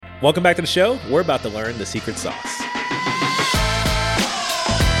Welcome back to the show. We're about to learn the secret sauce.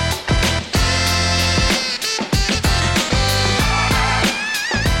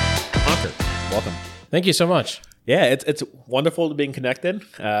 Ankur, welcome. Thank you so much. Yeah, it's wonderful to being connected.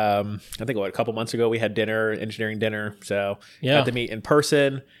 I think a couple months ago we had dinner, engineering dinner, so got to meet in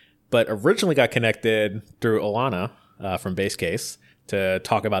person. But originally got connected through Alana from Base Case to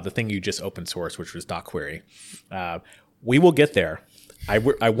talk about the thing you just open sourced, which was DocQuery. We will get there. I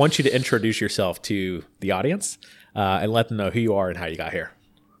want you to introduce yourself to the audience and let them know who you are and how you got here.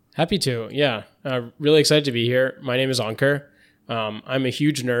 Happy to. Yeah. Really excited to be here. My name is Ankur. I'm a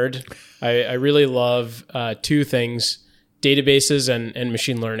huge nerd. I really love two things, databases and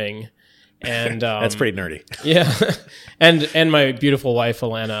machine learning. And that's pretty nerdy. Yeah. and my beautiful wife,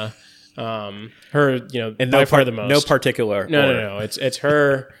 Alana. Her, and by far the most. No particular order. No. It's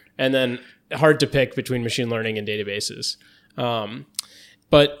her, and then hard to pick between machine learning and databases.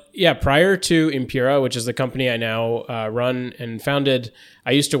 But yeah, prior to Impura, which is the company I now run and founded,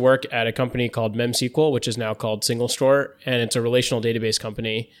 I used to work at a company called MemSQL, which is now called SingleStore, and it's a relational database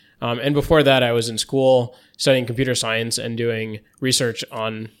company. And before that, I was in school studying computer science and doing research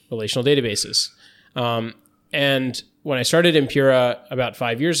on relational databases. And when I started Impura about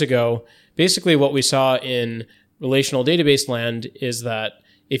 5 years ago, basically what we saw in relational database land is that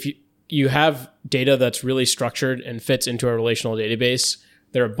if you have data that's really structured and fits into a relational database,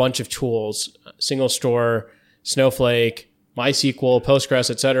 there are a bunch of tools, SingleStore, Snowflake, MySQL, Postgres,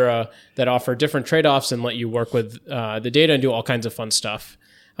 et cetera, that offer different trade-offs and let you work with the data and do all kinds of fun stuff.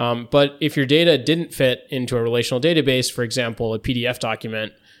 But if your data didn't fit into a relational database, for example, a PDF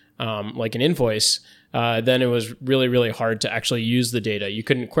document, like an invoice, then it was really, really hard to actually use the data. You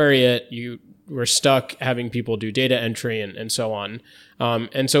couldn't query it. You were stuck having people do data entry and so on.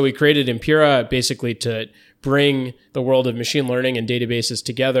 And so we created Impura basically to bring the world of machine learning and databases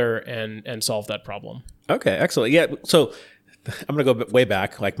together and solve that problem. Okay, excellent. Yeah, so I'm going to go way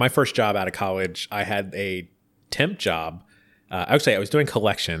back. Like my first job out of college, I had a temp job. Actually, I was doing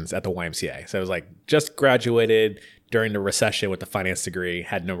collections at the YMCA. So I was like just graduated during the recession with a finance degree,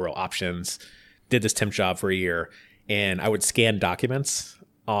 had no real options, did this temp job for a year, and I would scan documents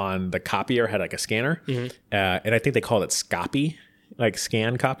on the copier, had like a scanner, and I think they called it Scopy, like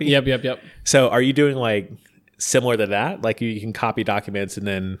scan copy. Yep. So are you doing like similar to that? Like you can copy documents and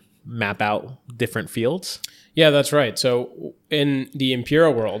then map out different fields? Yeah, that's right. So in the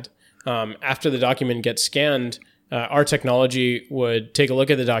Impura world, after the document gets scanned, our technology would take a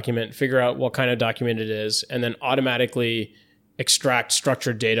look at the document, figure out what kind of document it is, and then automatically extract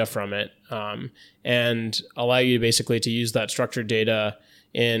structured data from it, and allow you basically to use that structured data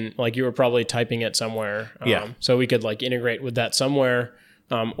in, like you were probably typing it somewhere. So we could like integrate with that somewhere.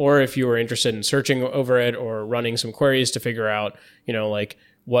 Or if you were interested in searching over it or running some queries to figure out, like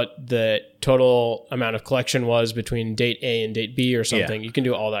what the total amount of collection was between date A and date B or something, you can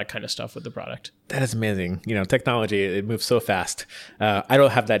do all that kind of stuff with the product. That is amazing. Technology, it moves so fast. I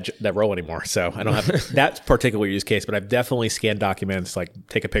don't have that role anymore, so I don't have that particular use case, but I've definitely scanned documents, like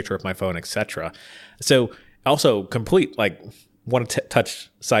take a picture of my phone, etc. So also complete, like one touch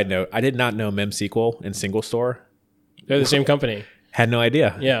side note, I did not know MemSQL and SingleStore. They're the same company. Had no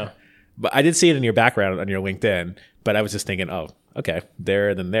idea. Yeah. But I did see it in your background on your LinkedIn, but I was just thinking, oh, okay,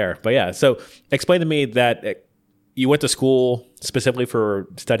 there, then there. But yeah, so explain to me that you went to school specifically for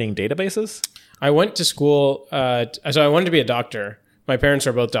studying databases? I went to school, so I wanted to be a doctor. My parents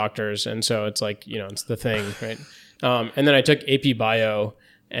are both doctors, and so it's like, it's the thing, right? And then I took AP Bio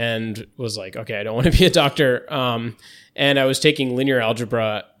and was like, okay, I don't want to be a doctor. And I was taking linear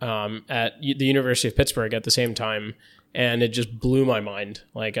algebra at the University of Pittsburgh at the same time, and it just blew my mind.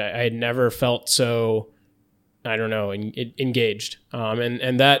 Like I had never felt so, I don't know, engaged.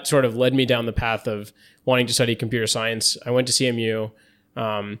 And that sort of led me down the path of wanting to study computer science. I went to CMU.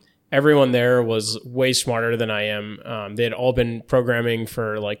 Everyone there was way smarter than I am. They had all been programming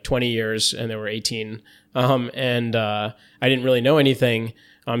for like 20 years and they were 18. And I didn't really know anything.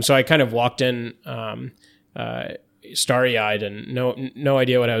 So I kind of walked in starry-eyed and no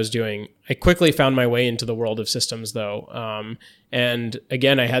idea what I was doing. I quickly found my way into the world of systems, though. And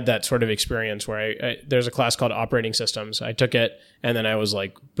again, I had that sort of experience where there's a class called operating systems. I took it, and then I was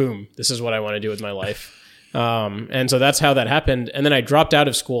like, boom, this is what I want to do with my life. And so that's how that happened. And then I dropped out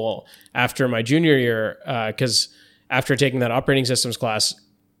of school after my junior year because after taking that operating systems class,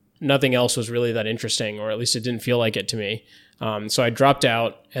 nothing else was really that interesting, or at least it didn't feel like it to me. So I dropped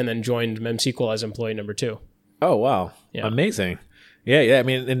out and then joined MemSQL as employee number 2. Oh, wow. Yeah. Amazing. Yeah. I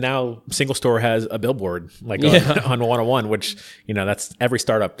mean, and now SingleStore has a billboard on 101, which, that's every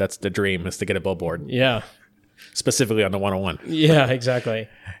startup. That's the dream, is to get a billboard. Yeah. specifically on the 101. Yeah, exactly.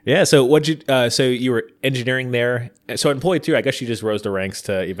 Yeah. So so you were engineering there. So employee two, I guess you just rose the ranks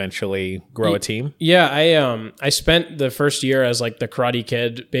to eventually grow a team. Yeah. I spent the first year as like the Karate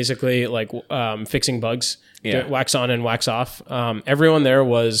Kid, basically like fixing bugs, wax on and wax off. Everyone there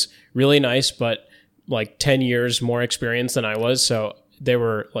was really nice, but like 10 years more experience than I was. So they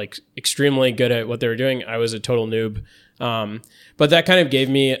were like extremely good at what they were doing. I was a total noob. But that kind of gave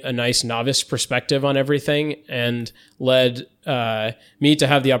me a nice novice perspective on everything and led me to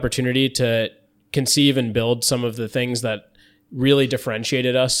have the opportunity to conceive and build some of the things that really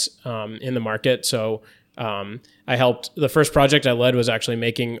differentiated us in the market. So I helped. The first project I led was actually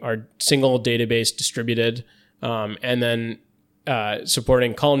making our single database distributed, and then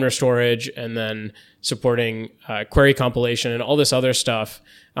supporting columnar storage, and then supporting query compilation and all this other stuff.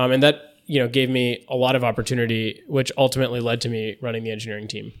 And that gave me a lot of opportunity, which ultimately led to me running the engineering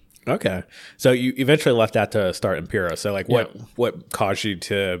team. Okay. So you eventually left that to start Impera. So like what caused you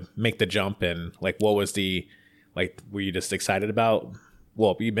to make the jump, and like what was were you just excited about?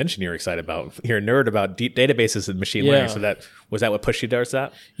 Well, you mentioned you're excited about, you're a nerd about databases and machine learning. So was that what pushed you towards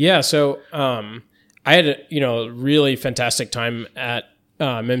that? Yeah. So I had a really fantastic time at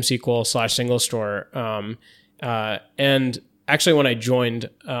MemSQL / Single Store. And actually, when I joined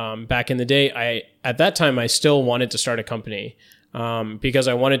back in the day, at that time I still wanted to start a company because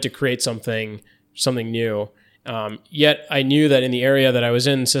I wanted to create something new. Yet I knew that in the area that I was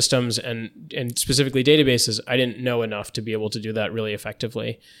in, systems and specifically databases, I didn't know enough to be able to do that really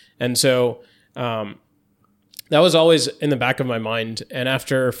effectively. And so that was always in the back of my mind. And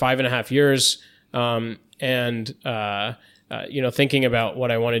after 5.5 years, thinking about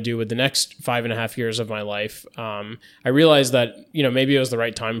what I want to do with the next 5.5 years of my life, I realized that, maybe it was the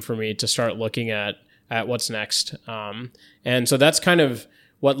right time for me to start looking at what's next. And so that's kind of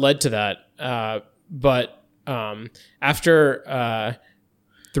what led to that. But after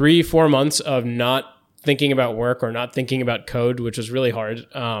 3-4 months of not thinking about work or not thinking about code, which was really hard,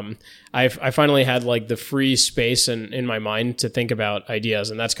 I finally had like the free space in my mind to think about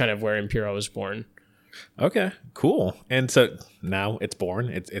ideas. And that's kind of where Impera was born. Okay, cool. And so now it's born.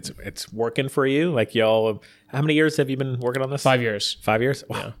 It's working for you. Like y'all, how many years have you been working on this? 5 years. 5 years?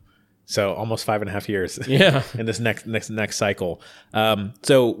 Wow. Yeah. So almost 5.5 years. Yeah. In this next cycle.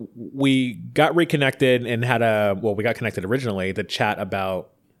 So we got reconnected and we got connected originally to chat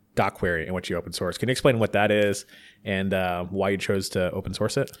about DocQuery and what you open source. Can you explain what that is and why you chose to open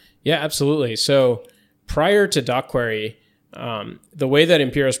source it? Yeah, absolutely. So prior to DocQuery, the way that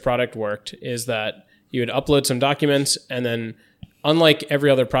Impera's product worked is that you would upload some documents, and then unlike every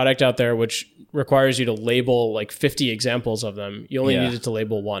other product out there, which requires you to label like 50 examples of them, you only needed to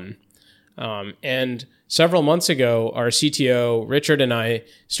label one. And several months ago, our CTO, Richard, and I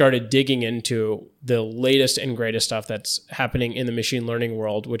started digging into the latest and greatest stuff that's happening in the machine learning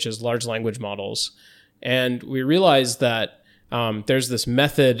world, which is large language models. And we realized that there's this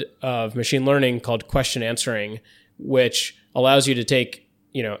method of machine learning called question answering, which allows you to take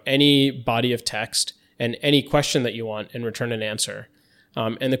any body of text and any question that you want and return an answer.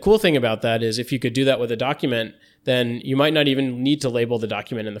 And the cool thing about that is if you could do that with a document, then you might not even need to label the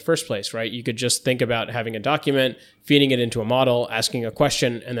document in the first place, right? You could just think about having a document, feeding it into a model, asking a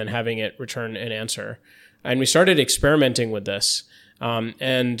question, and then having it return an answer. And we started experimenting with this.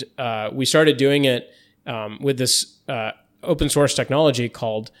 And we started doing it with this open source technology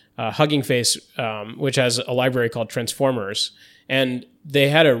called Hugging Face, which has a library called Transformers. And they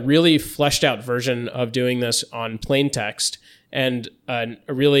had a really fleshed out version of doing this on plain text and a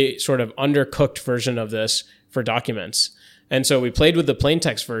really sort of undercooked version of this for documents. And so we played with the plain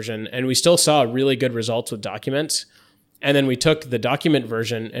text version, and we still saw really good results with documents. And then we took the document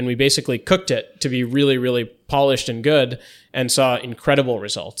version and we basically cooked it to be really, really polished and good, and saw incredible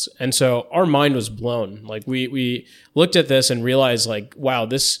results. And so our mind was blown. Like we looked at this and realized like, wow,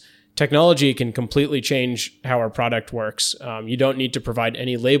 this technology can completely change how our product works. You don't need to provide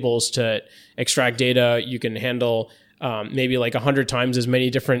any labels to extract data. You can handle maybe like 100 times as many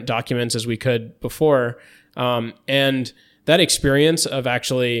different documents as we could before. And that experience of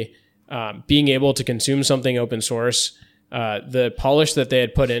actually being able to consume something open source, the polish that they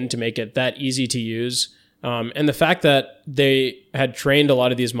had put in to make it that easy to use, and the fact that they had trained a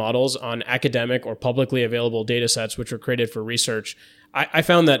lot of these models on academic or publicly available data sets, which were created for research, I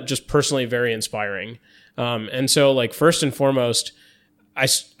found that just personally very inspiring. And so like first and foremost, I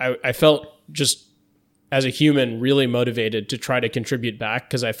felt just as a human really motivated to try to contribute back,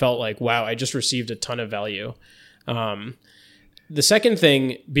 because I felt like, wow, I just received a ton of value. The second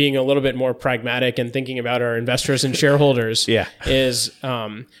thing, being a little bit more pragmatic and thinking about our investors and shareholders, is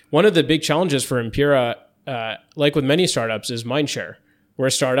one of the big challenges for Impera like with many startups, is mindshare. We're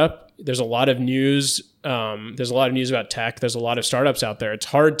a startup. There's a lot of news. There's a lot of news about tech. There's a lot of startups out there. It's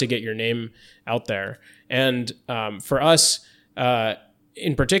hard to get your name out there. And for us,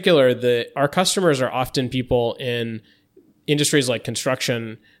 in particular, our customers are often people in industries like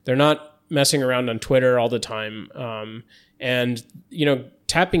construction. They're not messing around on Twitter all the time. And,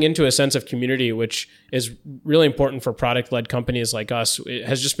 tapping into a sense of community, which is really important for product-led companies like us, it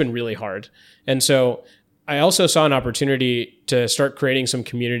has just been really hard. And so I also saw an opportunity to start creating some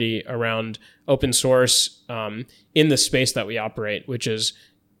community around open source in the space that we operate, which is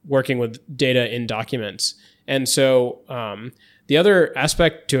working with data in documents. And so the other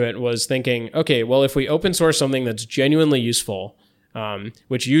aspect to it was thinking, okay, well, if we open source something that's genuinely useful,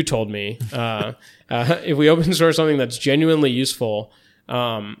 which you told me, if we open source something that's genuinely useful,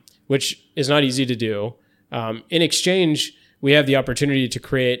 which is not easy to do, in exchange, we have the opportunity to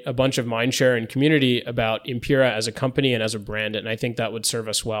create a bunch of mindshare and community about Impera as a company and as a brand, and I think that would serve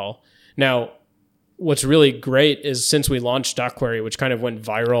us well. Now, what's really great is since we launched DocQuery, which kind of went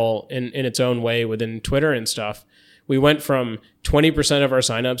viral in its own way within Twitter and stuff, we went from 20% of our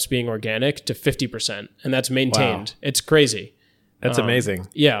signups being organic to 50%, and that's maintained. Wow. It's crazy. That's amazing.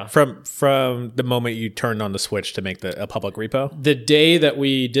 Yeah. From the moment you turned on the switch to make a public repo? The day that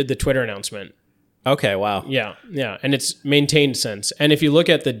we did the Twitter announcement. Okay, wow. Yeah. And it's maintained since. And if you look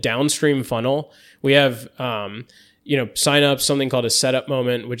at the downstream funnel, we have sign up, something called a setup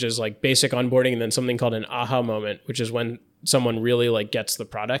moment, which is like basic onboarding, and then something called an aha moment, which is when someone really like gets the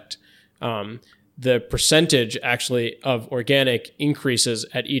product. The percentage actually of organic increases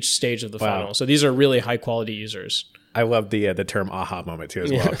at each stage of the funnel. So these are really high quality users. I love the term aha moment too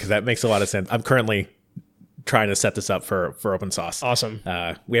as well, because that makes a lot of sense. I'm currently trying to set this up for open source. Awesome.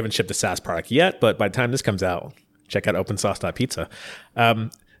 We haven't shipped a SaaS product yet, but by the time this comes out, check out opensauce.pizza.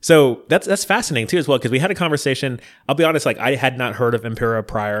 So that's fascinating too as well, because we had a conversation. I'll be honest, like I had not heard of Impera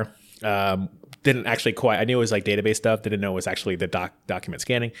prior. Didn't actually quite. I knew it was like database stuff. Didn't know it was actually the document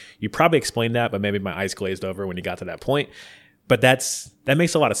scanning. You probably explained that, but maybe my eyes glazed over when you got to that point. But that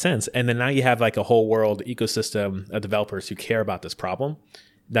makes a lot of sense. And then now you have like a whole world ecosystem of developers who care about this problem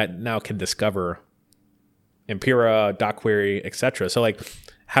that now can discover Impera, DocQuery, etc. So like,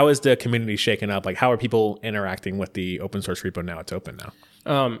 how is the community shaken up? Like, how are people interacting with the open source repo now it's open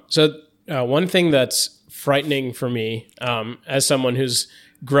now? One thing that's frightening for me, as someone who's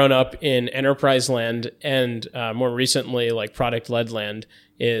grown up in enterprise land and more recently like product-led land,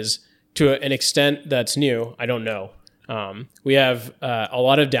 is to an extent that's new, I don't know. We have a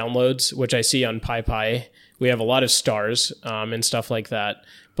lot of downloads, which I see on PyPy. We have a lot of stars and stuff like that.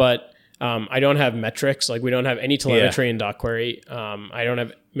 But I don't have metrics. Like we don't have any telemetry in DocQuery. I don't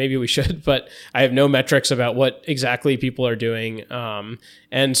have, maybe we should, but I have no metrics about what exactly people are doing.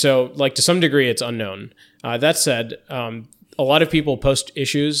 And so like to some degree, it's unknown. That said, a lot of people post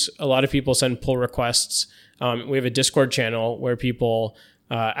issues. A lot of people send pull requests. We have a Discord channel where people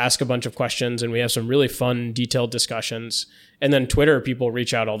ask a bunch of questions, and we have some really fun, detailed discussions. And then Twitter, people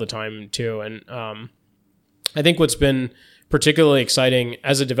reach out all the time too. And I think what's been particularly exciting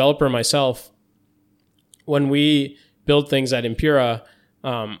as a developer myself, when we build things at Impera,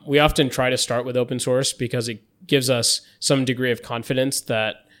 we often try to start with open source because it gives us some degree of confidence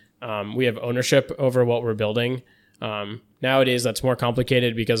that we have ownership over what we're building. Nowadays, that's more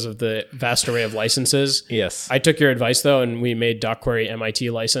complicated because of the vast array of licenses. Yes. I took your advice, though, and we made DocQuery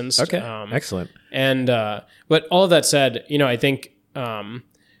MIT licensed. Okay, excellent. And but all of that said, I think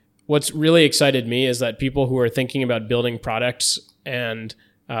what's really excited me is that people who are thinking about building products and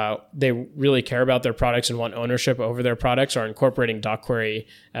they really care about their products and want ownership over their products are incorporating DocQuery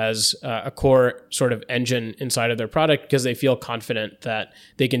as a core sort of engine inside of their product because they feel confident that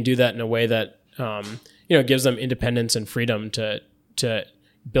they can do that in a way that gives them independence and freedom to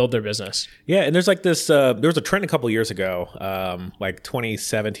build their business. Yeah, and there's like this, there was a trend a couple of years ago, like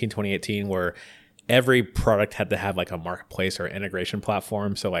 2017, 2018, where every product had to have like a marketplace or integration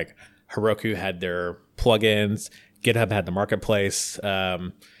platform. So like Heroku had their plugins, GitHub had the marketplace.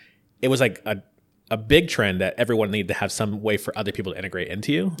 It was like a big trend that everyone needed to have some way for other people to integrate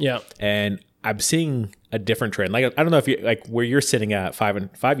into you. Yeah. And I'm seeing a different trend. Like, I don't know if you like where you're sitting at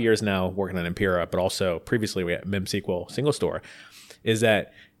 5 years now working on Impera, but also previously we had MemSQL single store, is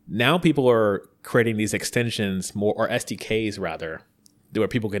that now people are creating these extensions more, or SDKs rather, where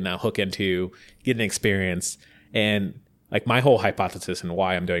people can now hook into, get an experience. And like my whole hypothesis and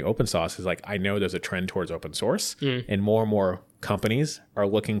why I'm doing open source is like, I know there's a trend towards open source and more companies are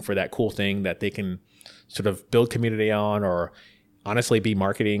looking for that cool thing that they can sort of build community on, or honestly be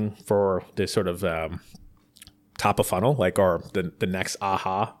marketing for this sort of top of funnel, like, or the next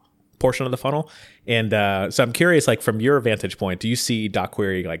aha portion of the funnel. And so I'm curious, like from your vantage point, do you see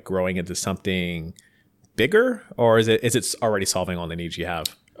DocQuery like growing into something bigger, or is it already solving all the needs you have?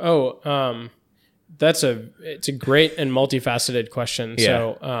 It's a great and multifaceted question.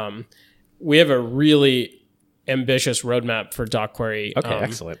 Yeah. So we have a really ambitious roadmap for DocQuery. Okay,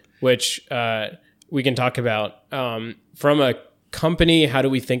 excellent. Which we can talk about. From a company, how do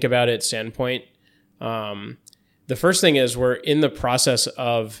we think about it standpoint? The first thing is we're in the process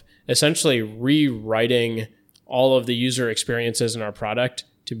of essentially rewriting all of the user experiences in our product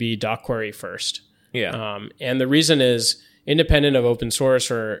to be DocQuery first. Yeah. And the reason is, independent of open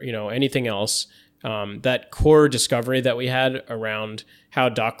source or anything else, that core discovery that we had around how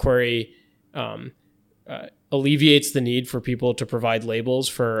DocQuery alleviates the need for people to provide labels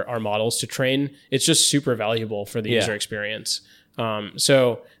for our models to train, it's just super valuable for the user experience.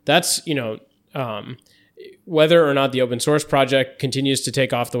 So that's, whether or not the open source project continues to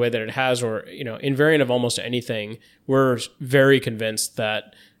take off the way that it has, or, invariant of almost anything, we're very convinced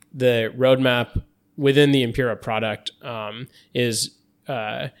that the roadmap within the Impera product is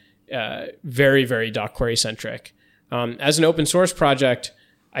very, very DocQuery centric. As an open source project,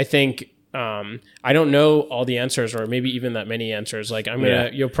 I think I don't know all the answers, or maybe even that many answers. Like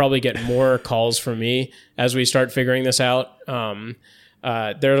you'll probably get more calls from me as we start figuring this out. There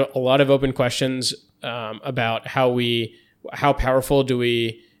are a lot of open questions about how powerful do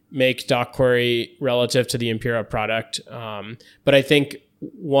we make DocQuery relative to the Impera product. But I think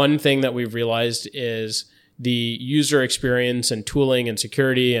one thing that we've realized is the user experience and tooling and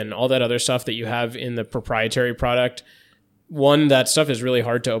security and all that other stuff that you have in the proprietary product. One, that stuff is really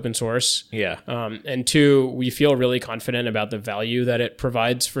hard to open source. Yeah. And two, we feel really confident about the value that it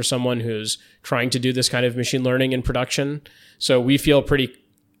provides for someone who's trying to do this kind of machine learning in production. So we feel pretty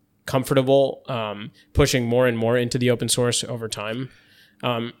comfortable pushing more and more into the open source over time.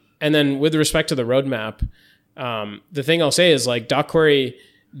 And then with respect to the roadmap, the thing I'll say is like DocQuery,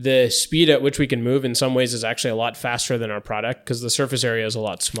 the speed at which we can move in some ways is actually a lot faster than our product because the surface area is a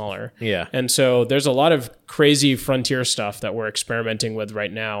lot smaller. Yeah. And so there's a lot of crazy frontier stuff that we're experimenting with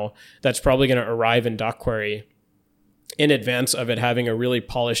right now that's probably going to arrive in DocQuery in advance of it having a really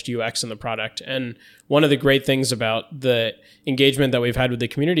polished UX in the product. And one of the great things about the engagement that we've had with the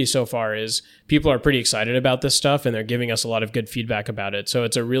community so far is people are pretty excited about this stuff and they're giving us a lot of good feedback about it. So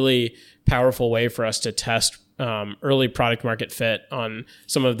it's a really powerful way for us to test early product market fit on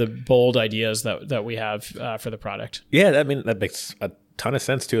some of the bold ideas that we have for the product. Yeah, I mean, that makes a ton of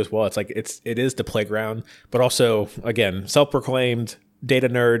sense too as well. It's like it is the playground, but also, again, self-proclaimed data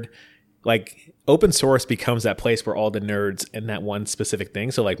nerd. Like open source becomes that place where all the nerds in that one specific thing.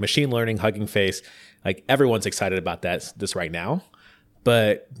 So like machine learning, Hugging Face, like everyone's excited about this right now,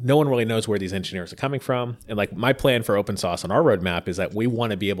 but no one really knows where these engineers are coming from. And like my plan for open source on our roadmap is that we want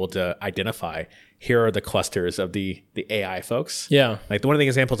to be able to identify, here are the clusters of the AI folks. Yeah. Like one of the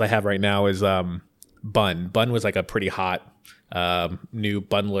examples I have right now is Bun. Bun was like a pretty hot new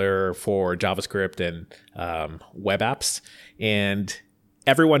bundler for JavaScript and web apps. And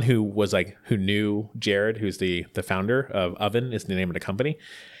everyone who knew Jared, who's the founder of Oven, is the name of the company.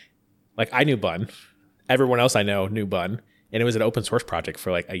 Like I knew Bun. Everyone else I know knew Bun. And it was an open source project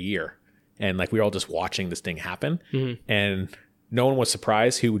for like a year. And like we were all just watching this thing happen. Mm-hmm. And no one was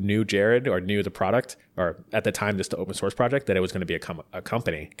surprised who knew Jared or knew the product, or at the time, just the open source project, that it was going to be a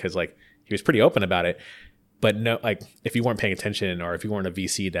company. Because like he was pretty open about it. But no, like if you weren't paying attention, or if you weren't a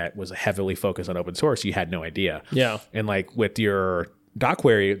VC that was heavily focused on open source, you had no idea. Yeah. And like with your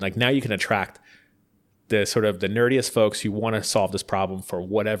DocQuery, like now you can attract the sort of the nerdiest folks who want to solve this problem for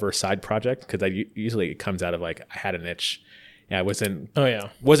whatever side project, because usually it comes out of like, I had an itch. Yeah, I wasn't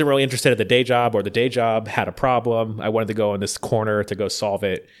really interested at the day job, or the day job had a problem. I wanted to go in this corner to go solve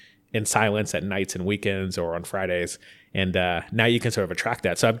it in silence at nights and weekends or on Fridays. And now you can sort of attract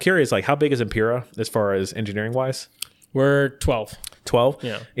that. So I'm curious, like how big is Impera as far as engineering wise? We're 12. 12?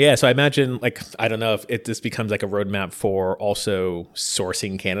 Yeah. Yeah. So I imagine, like, I don't know if this becomes like a roadmap for also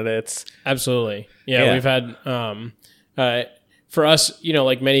sourcing candidates. Absolutely. Yeah. We've had, for us,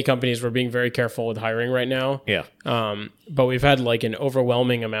 like many companies, we're being very careful with hiring right now. Yeah. But we've had like an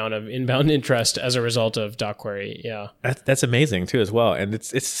overwhelming amount of inbound interest as a result of DocQuery. Yeah. That's amazing too, as well. And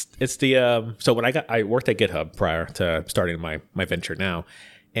it's the, so when I worked at GitHub prior to starting my venture now,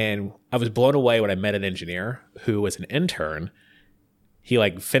 and I was blown away when I met an engineer who was an intern. He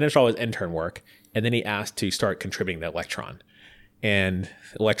like finished all his intern work, and then he asked to start contributing to Electron. And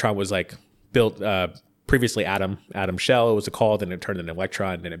Electron was like built, previously Atom Shell, it was called, and it turned into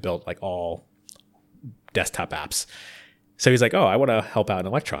Electron, and it built like all desktop apps. So he's like, oh, I want to help out in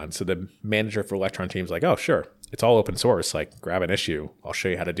Electron. So the manager for Electron team is like, oh, sure. it's all open source. Like, grab an issue. I'll show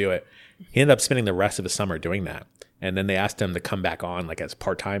you how to do it. He ended up spending the rest of the summer doing that. And then they asked him to come back on like as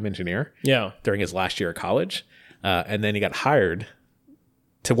part-time engineer during his last year of college. And then he got hired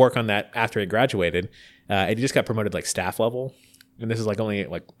to work on that after he graduated. And he just got promoted like staff level. And this is like only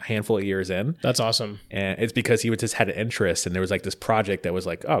like a handful of years in. That's awesome. And it's because he just had an interest, and there was like this project that was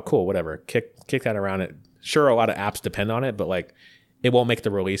like, oh, cool, whatever. Kick that around it. Sure, a lot of apps depend on it, but like it won't make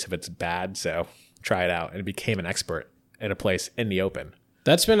the release if it's bad. So try it out. And became an expert in a place in the open.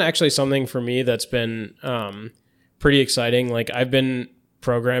 That's been actually something for me that's been pretty exciting. Like, I've been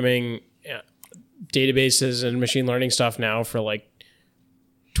programming databases and machine learning stuff now for like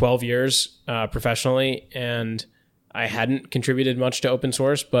 12 years professionally, and I hadn't contributed much to open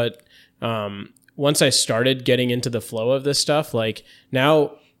source, but once I started getting into the flow of this stuff, like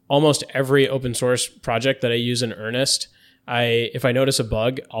now almost every open source project that I use in earnest, if I notice a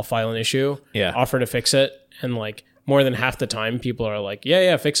bug, I'll file an issue, offer to fix it, and like more than half the time people are like,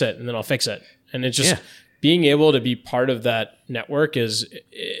 yeah, fix it, and then I'll fix it. And it's just being able to be part of that network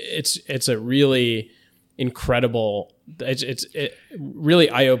it's a really incredible, it's really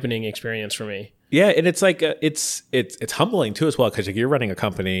eye-opening experience for me. Yeah, and it's like it's humbling too as well, because like, you're running a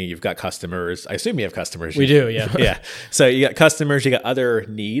company, you've got customers. I assume you have customers. We do, yeah. Yeah. So you got customers, you got other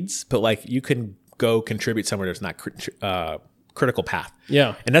needs, but like you can go contribute somewhere that's not critical path.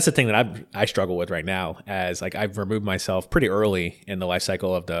 Yeah. And that's the thing that I struggle with right now, as like I've removed myself pretty early in the life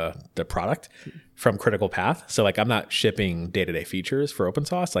cycle of the product from critical path. So like I'm not shipping day-to-day features for open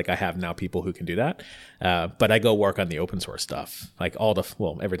source. Like I have now people who can do that. But I go work on the open source stuff. Like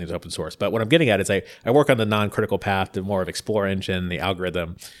everything's open source. But what I'm getting at is I work on the non-critical path, the more of Explore engine, the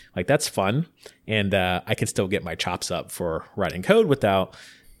algorithm. Like that's fun. And I can still get my chops up for writing code without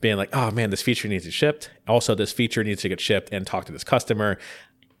being like, oh man, this feature needs to get shipped. Also, this feature needs to get shipped and talk to this customer.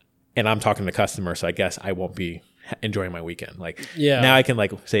 And I'm talking to the customer, so I guess I won't be enjoying my weekend. Like now I can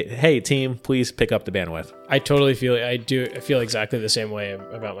like say, hey team, please pick up the bandwidth. I totally I feel exactly the same way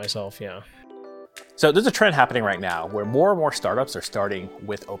about myself. Yeah. So there's a trend happening right now where more and more startups are starting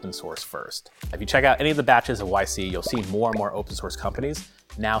with open source first. If you check out any of the batches of YC, you'll see more and more open source companies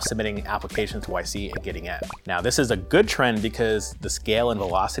now submitting applications to YC and getting in. Now, this is a good trend because the scale and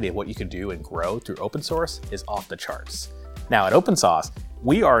velocity of what you can do and grow through open source is off the charts. Now, at OpenSauce,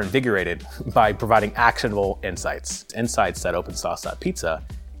 we are invigorated by providing actionable insights. Insights.opensauce.pizza.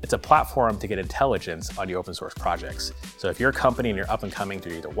 It's a platform to get intelligence on your open source projects. So if you're a company and you're up and coming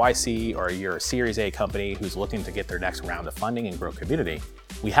through either YC, or you're a Series A company who's looking to get their next round of funding and grow community,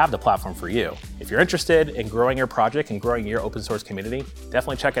 we have the platform for you. If you're interested in growing your project and growing your open source community,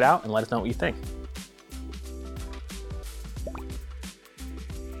 definitely check it out and let us know what you think.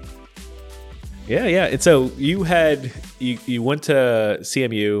 Yeah. And so you went to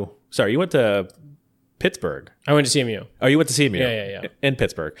CMU. Sorry, you went to Pittsburgh. I went to CMU. Oh, you went to CMU? Yeah. In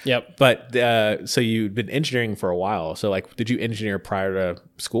Pittsburgh. Yep. But so you've been engineering for a while. So like, did you engineer prior to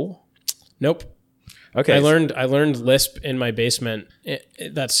school? Nope. Okay. I learned Lisp in my basement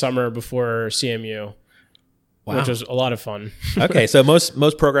that summer before CMU, which was a lot of fun. Okay. So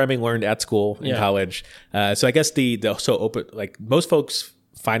most programming learned at school in college. So I guess most folks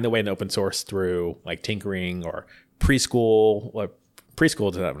find their way in open source through like tinkering or preschool.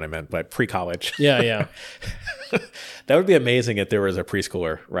 Preschool is not what I meant, but pre-college. Yeah. That would be amazing if there was a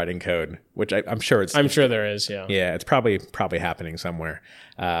preschooler writing code, which I'm sure I'm sure there is. Yeah. Yeah, it's probably happening somewhere.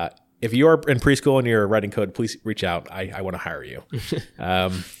 If you're in preschool and you're writing code, please reach out. I want to hire you.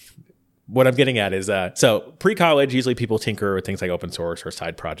 What I'm getting at is, so pre-college, usually people tinker with things like open source or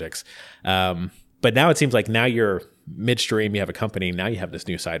side projects. But now it seems like now you're midstream, you have a company, now you have this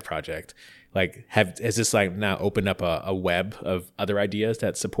new side project. Like, has this like now opened up a web of other ideas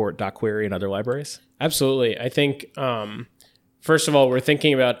that support .query and other libraries? Absolutely. I think, first of all, we're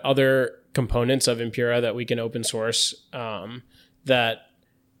thinking about other components of Impura that we can open source that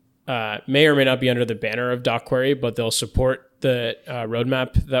may or may not be under the banner of .query, but they'll support the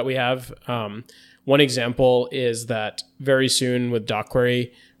roadmap that we have. One example is that very soon with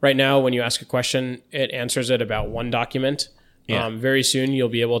 .query, right now when you ask a question, it answers it about one document. Yeah. Very soon you'll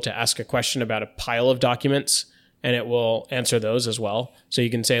be able to ask a question about a pile of documents, and it will answer those as well. So you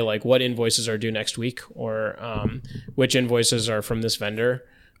can say like, what invoices are due next week, or which invoices are from this vendor.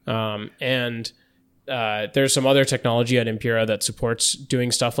 And there's some other technology at Impura that supports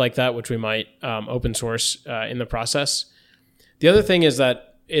doing stuff like that, which we might open source in the process. The other thing is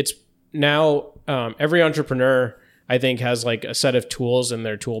that it's now every entrepreneur, I think, has like a set of tools in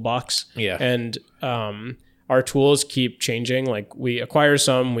their toolbox. Yeah. And our tools keep changing. Like we acquire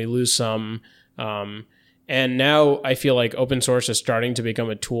some, we lose some. And now I feel like open source is starting to become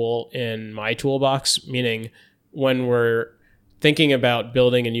a tool in my toolbox, meaning when we're thinking about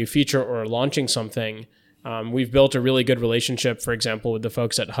building a new feature or launching something, we've built a really good relationship, for example, with the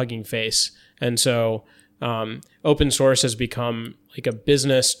folks at Hugging Face. And so open source has become like a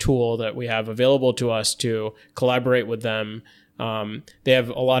business tool that we have available to us to collaborate with them. They have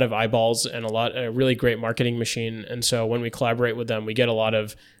a lot of eyeballs and a really great marketing machine. And so when we collaborate with them, we get a lot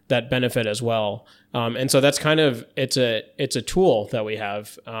of that benefit as well. And so that's kind of, it's a tool that we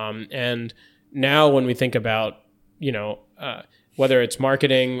have. And now when we think about, whether it's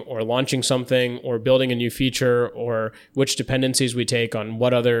marketing or launching something or building a new feature or which dependencies we take on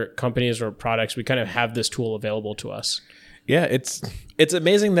what other companies or products, we kind of have this tool available to us. Yeah, it's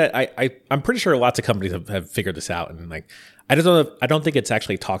amazing that I'm pretty sure lots of companies have figured this out, and like I don't think it's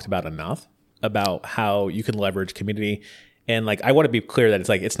actually talked about enough about how you can leverage community. And like I want to be clear that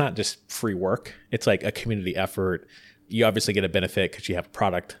it's not just free work. It's like a community effort. You obviously get a benefit because you have a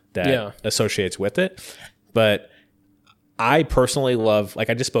product that associates with it. But I personally love, like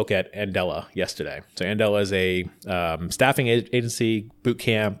I just spoke at Andela yesterday. So Andela is a staffing agency, boot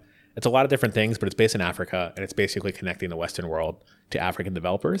camp. It's a lot of different things, but it's based in Africa, and it's basically connecting the Western world to African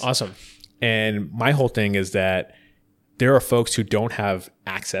developers. Awesome. And my whole thing is that there are folks who don't have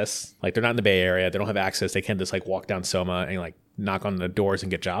access, like they're not in the Bay Area, they don't have access, they can't just like walk down Soma and like knock on the doors and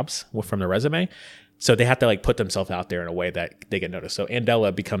get jobs from their resume. So they have to like put themselves out there in a way that they get noticed. So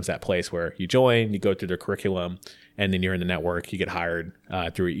Andela becomes that place where you join, you go through their curriculum, and then you're in the network, you get hired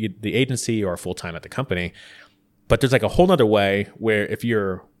through the agency or full-time at the company. But there's like a whole nother way where if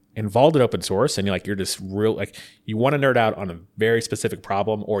you're involved in open source and you're just real, like you want to nerd out on a very specific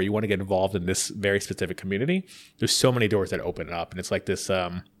problem, or you want to get involved in this very specific community, there's so many doors that open up. And it's like this,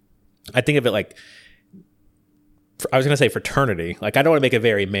 I think of it like, I was going to say fraternity. Like I don't want to make it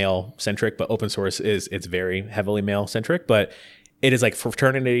very male centric, but open source it's very heavily male centric, but it is like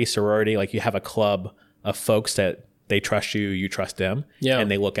fraternity, sorority. Like you have a club of folks that they trust you, you trust them, and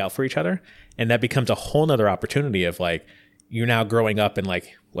they look out for each other. And that becomes a whole nother opportunity of like, you're now growing up in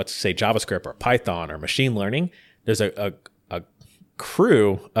like, let's say JavaScript or Python or machine learning. There's a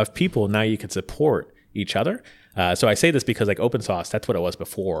crew of people now you can support each other. So I say this because like open source, that's what it was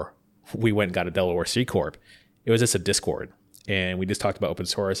before we went and got a Delaware C Corp. It was just a Discord, and we just talked about open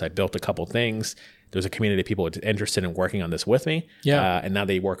source. I built a couple things. There's a community of people interested in working on this with me. And now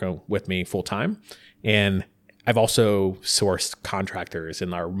they work with me full time. And I've also sourced contractors,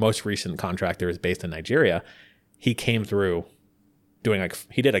 and our most recent contractor is based in Nigeria. He came through doing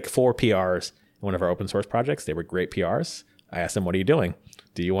he did 4 PRs in one of our open source projects. They were great PRs. I asked him, what are you doing?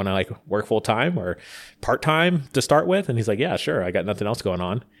 Do you want to work full time or part time to start with? And he's like, yeah, sure. I got nothing else going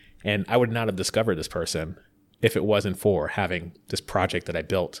on. And I would not have discovered this person if it wasn't for having this project that I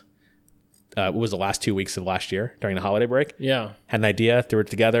built. It was the last 2 weeks of last year during the holiday break. Yeah. Had an idea, threw it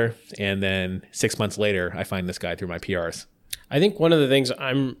together. And then 6 months later, I find this guy through my PRs. I think one of the things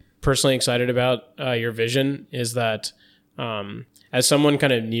I'm personally excited about your vision is that as someone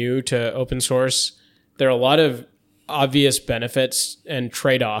kind of new to open source, there are a lot of obvious benefits and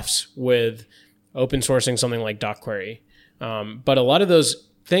trade-offs with open sourcing something like DocQuery. But a lot of those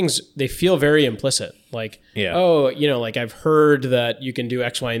things, they feel very implicit. Like, I've heard that you can do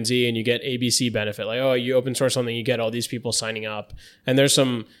X, Y, and Z and you get ABC benefit. Like, you open source something, you get all these people signing up. And there's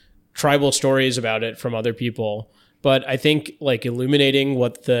some tribal stories about it from other people. But I think like illuminating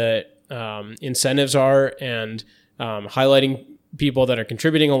what the incentives are and highlighting people that are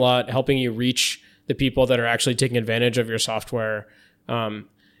contributing a lot, helping you reach the people that are actually taking advantage of your software.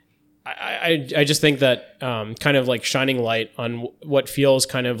 I just think that kind of like shining light on what feels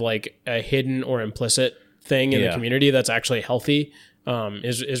kind of like a hidden or implicit thing in the community that's actually healthy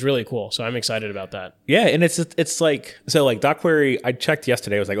is really cool. So I'm excited about that. Yeah, and it's like, so like DocQuery, I checked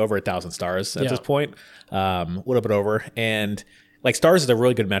yesterday, it was like over 1,000 stars at this point, a little bit over. And like stars is a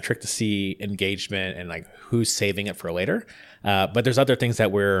really good metric to see engagement and like who's saving it for later. But there's other things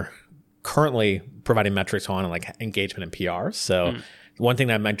that we're currently providing metrics on, like engagement and PRs. So one thing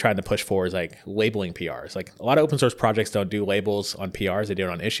that I'm trying to push for is like labeling PRs. Like a lot of open source projects don't do labels on PRs, they do it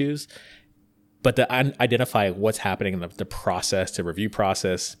on issues. But to identify what's happening in the process, the review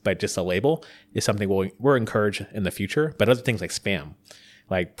process, by just a label is something we're encouraged in the future. But other things like spam,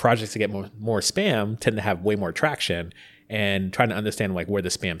 like projects that get more spam tend to have way more traction, and trying to understand like where the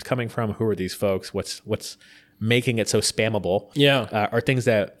spam's coming from, who are these folks, what's making it so spammable, are things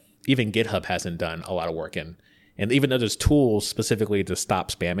that even GitHub hasn't done a lot of work in. And even though there's tools specifically to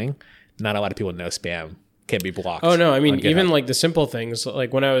stop spamming, not a lot of people know spam can be blocked. Oh no, I mean even like the simple things,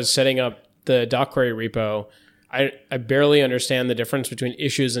 like when I was setting up the DocQuery repo, I barely understand the difference between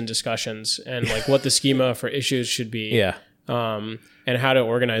issues and discussions and like what the schema for issues should be. and how to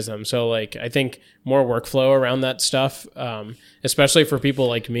organize them. So like, I think more workflow around that stuff, especially for people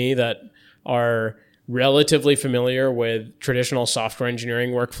like me that are relatively familiar with traditional software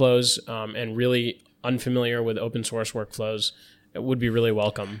engineering workflows, and really unfamiliar with open source workflows, it would be really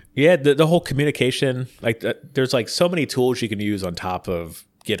welcome. Yeah, the whole communication, like there's like so many tools you can use on top of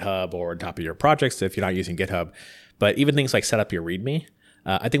GitHub or on top of your projects if you're not using GitHub. But even things like set up your README.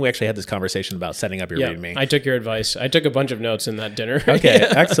 I think we actually had this conversation about setting up your README. I took your advice. I took a bunch of notes in that dinner. Okay,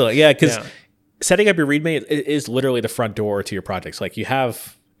 excellent. Yeah, because setting up your README is literally the front door to your projects. Like you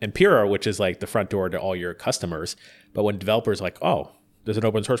have Impera, which is like the front door to all your customers. But when developers are like, oh, there's an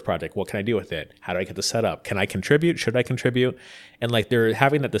open source project. What can I do with it? How do I get the setup? Can I contribute? Should I contribute? And like they're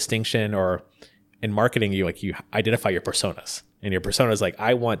having that distinction, or in marketing, you identify your personas, and your persona is like,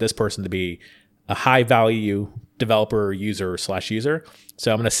 I want this person to be a high value developer, user / user.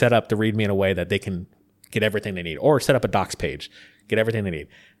 So I'm going to set up the README in a way that they can get everything they need, or set up a docs page, get everything they need.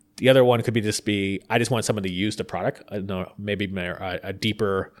 The other one could be I just want someone to use the product. I don't know, maybe a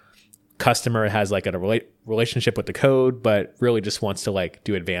deeper customer has like a relationship with the code, but really just wants to like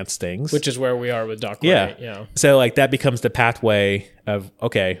do advanced things, which is where we are with Docker. Yeah. So like that becomes the pathway of,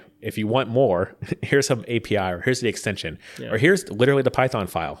 okay, if you want more, here's some API, or here's the extension, or here's literally the Python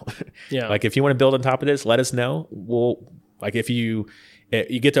file. Like if you want to build on top of this, let us know. Like if you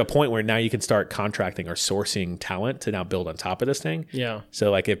get to a point where now you can start contracting or sourcing talent to now build on top of this thing. Yeah. So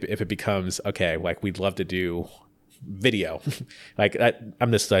like if it becomes, okay, like we'd love to do video, like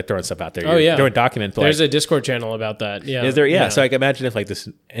I'm just like throwing stuff out there. You're doing documents. There's a Discord channel about that. Yeah. Is there? Yeah. So like imagine if like this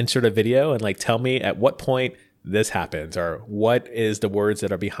insert a video and like tell me at what point this happens, or what is the words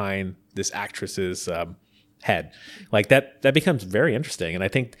that are behind this actress's head. Like that becomes very interesting. And I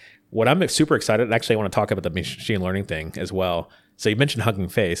think what I'm super excited, actually I want to talk about the machine learning thing as well. So you mentioned Hugging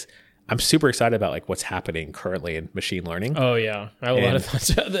Face. I'm super excited about like what's happening currently in machine learning. Oh yeah. I have a lot of thoughts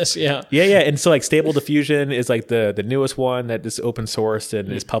about this. Yeah. Yeah. And so like Stable Diffusion is like the newest one that is open sourced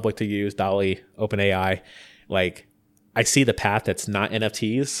and is public to use. DALL-E, OpenAI. Like I see the path that's not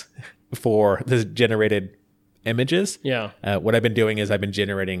NFTs for the generated images. Yeah. What I've been doing is I've been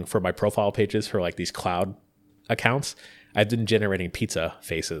generating for my profile pages for like these cloud accounts. I've been generating pizza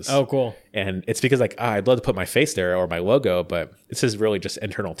faces. Oh, cool. And it's because like, I'd love to put my face there or my logo, but this is really just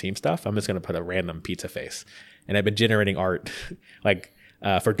internal team stuff. I'm just going to put a random pizza face. And I've been generating art. Like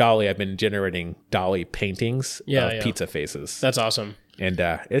for DALL-E, I've been generating DALL-E paintings of pizza faces. That's awesome. And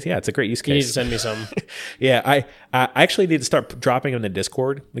it's a great use case. You need to send me some. Yeah, I actually need to start dropping them in the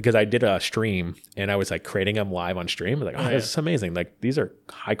Discord, because I did a stream and I was like creating them live on stream. I was like, this is amazing. Like these are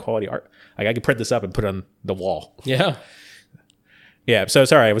high quality art. Like I could print this up and put it on the wall. Yeah. Yeah. So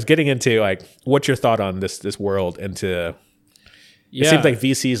sorry, I was getting into like, what's your thought on this world? It seems like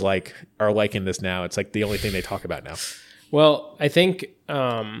VCs are liking this now. It's like the only thing they talk about now. Well, I think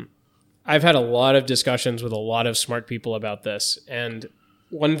I've had a lot of discussions with a lot of smart people about this. And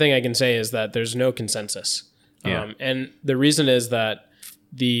one thing I can say is that there's no consensus. Yeah. And the reason is that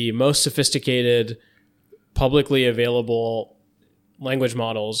the most sophisticated, publicly available language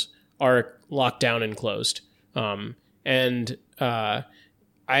models are locked down and closed. I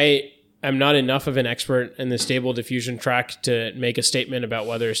am not enough of an expert in the Stable Diffusion track to make a statement about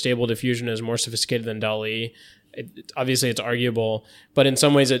whether Stable Diffusion is more sophisticated than DALL-E. Obviously, it's arguable, but in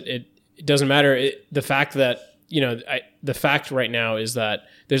some ways, it doesn't matter. The fact that the fact right now is that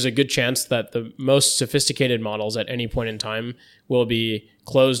there's a good chance that the most sophisticated models at any point in time will be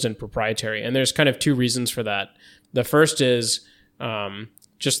closed and proprietary, and there's kind of two reasons for that. The first is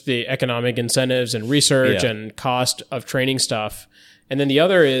just the economic incentives and research and cost of training stuff. And then the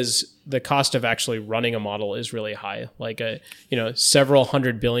other is the cost of actually running a model is really high. Like several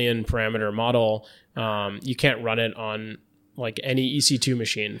 100 billion parameter model, you can't run it on like any EC2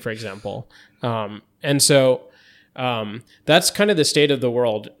 machine, for example. And so that's kind of the state of the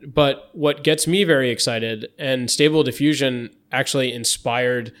world. But what gets me very excited, and Stable Diffusion actually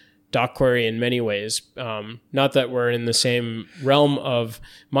inspired DocQuery in many ways. Not that we're in the same realm of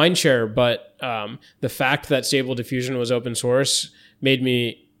mindshare, but the fact that Stable Diffusion was open source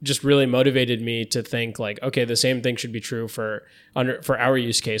really motivated me to think like, okay, the same thing should be true for our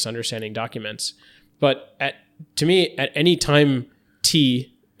use case, understanding documents. But to me, at any time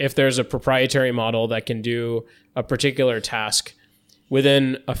T, if there's a proprietary model that can do a particular task,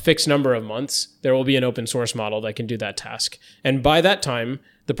 within a fixed number of months, there will be an open source model that can do that task. And by that time,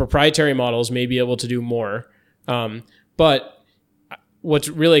 the proprietary models may be able to do more. But what's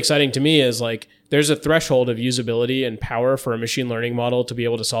really exciting to me is like, there's a threshold of usability and power for a machine learning model to be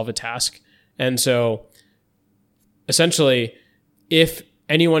able to solve a task. And so essentially, if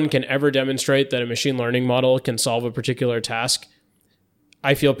anyone can ever demonstrate that a machine learning model can solve a particular task,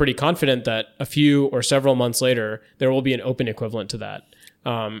 I feel pretty confident that a few or several months later, there will be an open equivalent to that.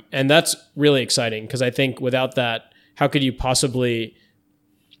 And that's really exciting because I think without that, how could you possibly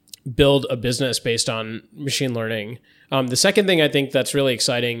build a business based on machine learning? The second thing I think that's really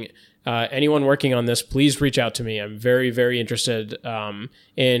exciting, anyone working on this, please reach out to me. I'm very, very interested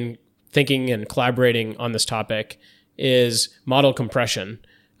in thinking and collaborating on this topic, is model compression.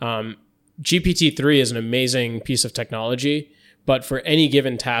 GPT-3 is an amazing piece of technology, but for any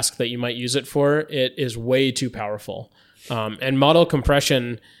given task that you might use it for, it is way too powerful. And model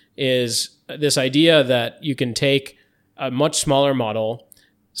compression is this idea that you can take a much smaller model,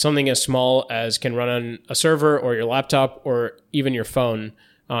 something as small as can run on a server or your laptop or even your phone,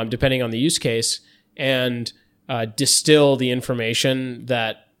 depending on the use case, and distill the information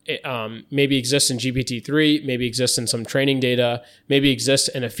that maybe exists in GPT-3, maybe exists in some training data, maybe exists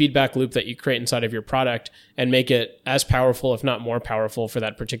in a feedback loop that you create inside of your product, and make it as powerful, if not more powerful, for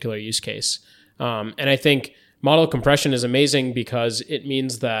that particular use case. And I think model compression is amazing because it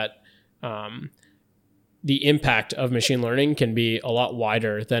means that the impact of machine learning can be a lot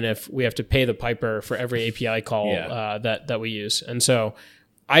wider than if we have to pay the piper for every API call that we use. And so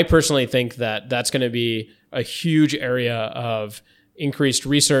I personally think that that's going to be a huge area of increased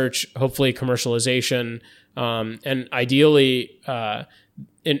research, hopefully commercialization, and ideally,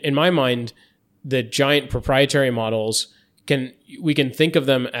 in my mind, the giant proprietary models we can think of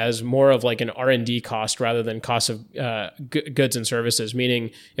them as more of like an R&D cost rather than cost of goods and services.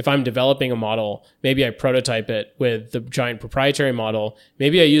 Meaning, if I'm developing a model, maybe I prototype it with the giant proprietary model.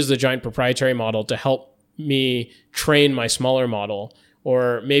 Maybe I use the giant proprietary model to help me train my smaller model,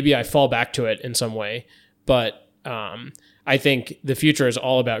 or maybe I fall back to it in some way. But I think the future is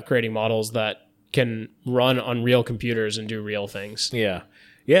all about creating models that can run on real computers and do real things. Yeah.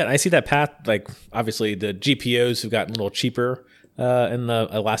 Yeah, and I see that path. Like, obviously, the GPUs have gotten a little cheaper in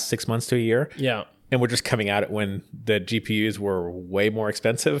the last 6 months to a year. Yeah. And we're just coming at it when the GPUs were way more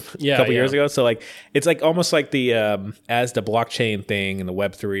expensive a couple years ago. So, like, it's like almost like the as the blockchain thing and the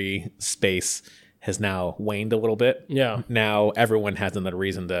Web3 space has now waned a little bit. Yeah. Now everyone has another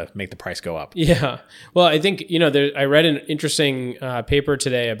reason to make the price go up. Yeah. Well, I think, I read an interesting paper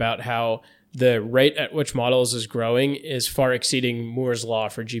today about how the rate at which models is growing is far exceeding Moore's law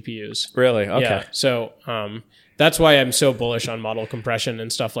for GPUs. Really? Okay. Yeah. So that's why I'm so bullish on model compression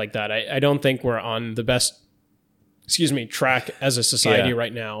and stuff like that. I don't think we're on the best, track as a society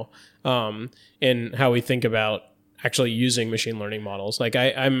right now in how we think about actually using machine learning models. Like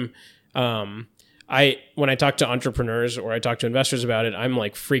when I talk to entrepreneurs or I talk to investors about it, I'm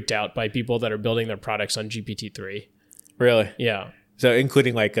like freaked out by people that are building their products on GPT-3. Really? Yeah. So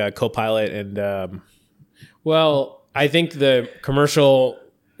including like Copilot and... Well, I think the commercial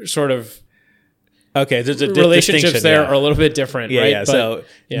sort of there's a relationships there are a little bit different, right? Yeah. But, so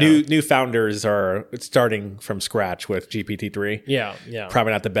new founders are starting from scratch with GPT-3. Yeah.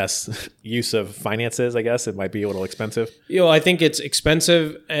 Probably not the best use of finances, I guess. It might be a little expensive. I think it's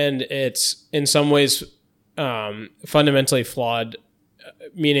expensive and it's in some ways fundamentally flawed,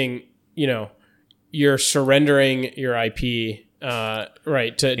 meaning, you're surrendering your IP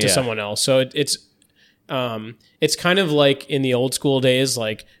to someone else. So it's kind of like in the old school days,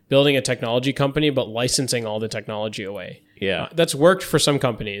 like building a technology company, but licensing all the technology away. Yeah. That's worked for some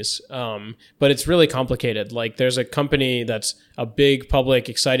companies, but it's really complicated. Like there's a company that's a big public,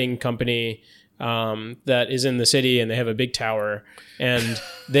 exciting company that is in the city and they have a big tower and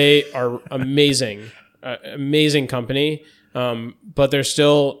they are amazing company. But they're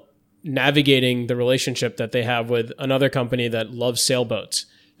still navigating the relationship that they have with another company that loves sailboats.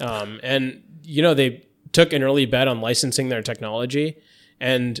 And, they took an early bet on licensing their technology.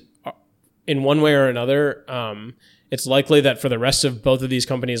 And in one way or another, it's likely that for the rest of both of these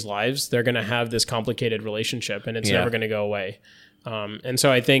companies' lives, they're going to have this complicated relationship and it's never going to go away. And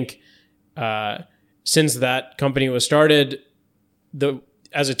so I think since that company was started,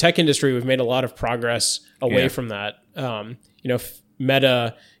 as a tech industry, we've made a lot of progress away from that.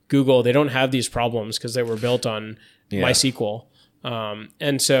 Meta, Google, they don't have these problems because they were built on MySQL.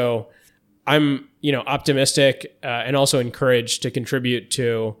 And so I'm, optimistic and also encouraged to contribute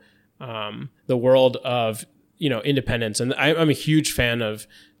to the world of, independence. And I'm a huge fan of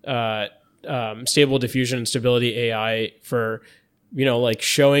stable diffusion and stability AI for, like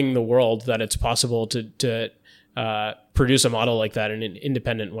showing the world that it's possible to produce a model like that in an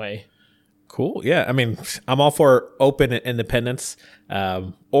independent way. Cool. Yeah. I mean, I'm all for open independence,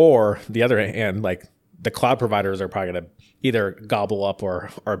 or the other hand, like the cloud providers are probably going to either gobble up or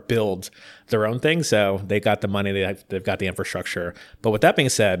build their own thing. So they got the money, they've got the infrastructure. But with that being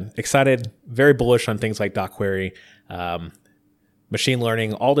said, excited, very bullish on things like DocQuery, machine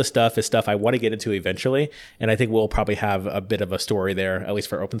learning, all this stuff is stuff I want to get into eventually. And I think we'll probably have a bit of a story there, at least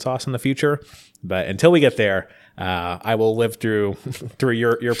for open source in the future. But until we get there, I will live through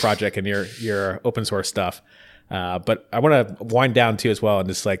your project and your open source stuff. But I want to wind down too as well. And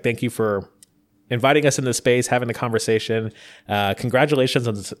just like, thank you for inviting us into space, having the conversation. Congratulations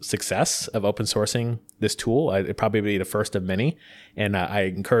on the success of open sourcing this tool. It'd probably be the first of many. And I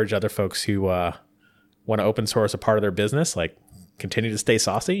encourage other folks who want to open source a part of their business, like continue to stay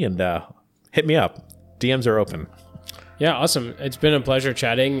saucy and hit me up. DMs are open. Yeah, awesome. It's been a pleasure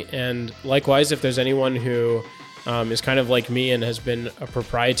chatting. And likewise, if there's anyone who is kind of like me and has been a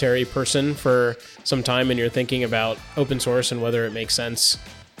proprietary person for some time and you're thinking about open source and whether it makes sense,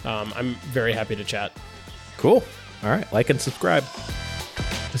 I'm very happy to chat. Cool. All right. Like and subscribe.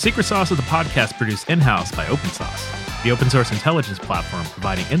 The Secret Sauce is a podcast produced in-house by OpenSauce, the open source intelligence platform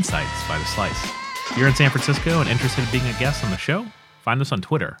providing insights by the slice. If you're in San Francisco and interested in being a guest on the show, find us on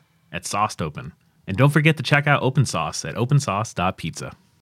Twitter @SaucedOpen. And don't forget to check out OpenSauce at opensauce.pizza.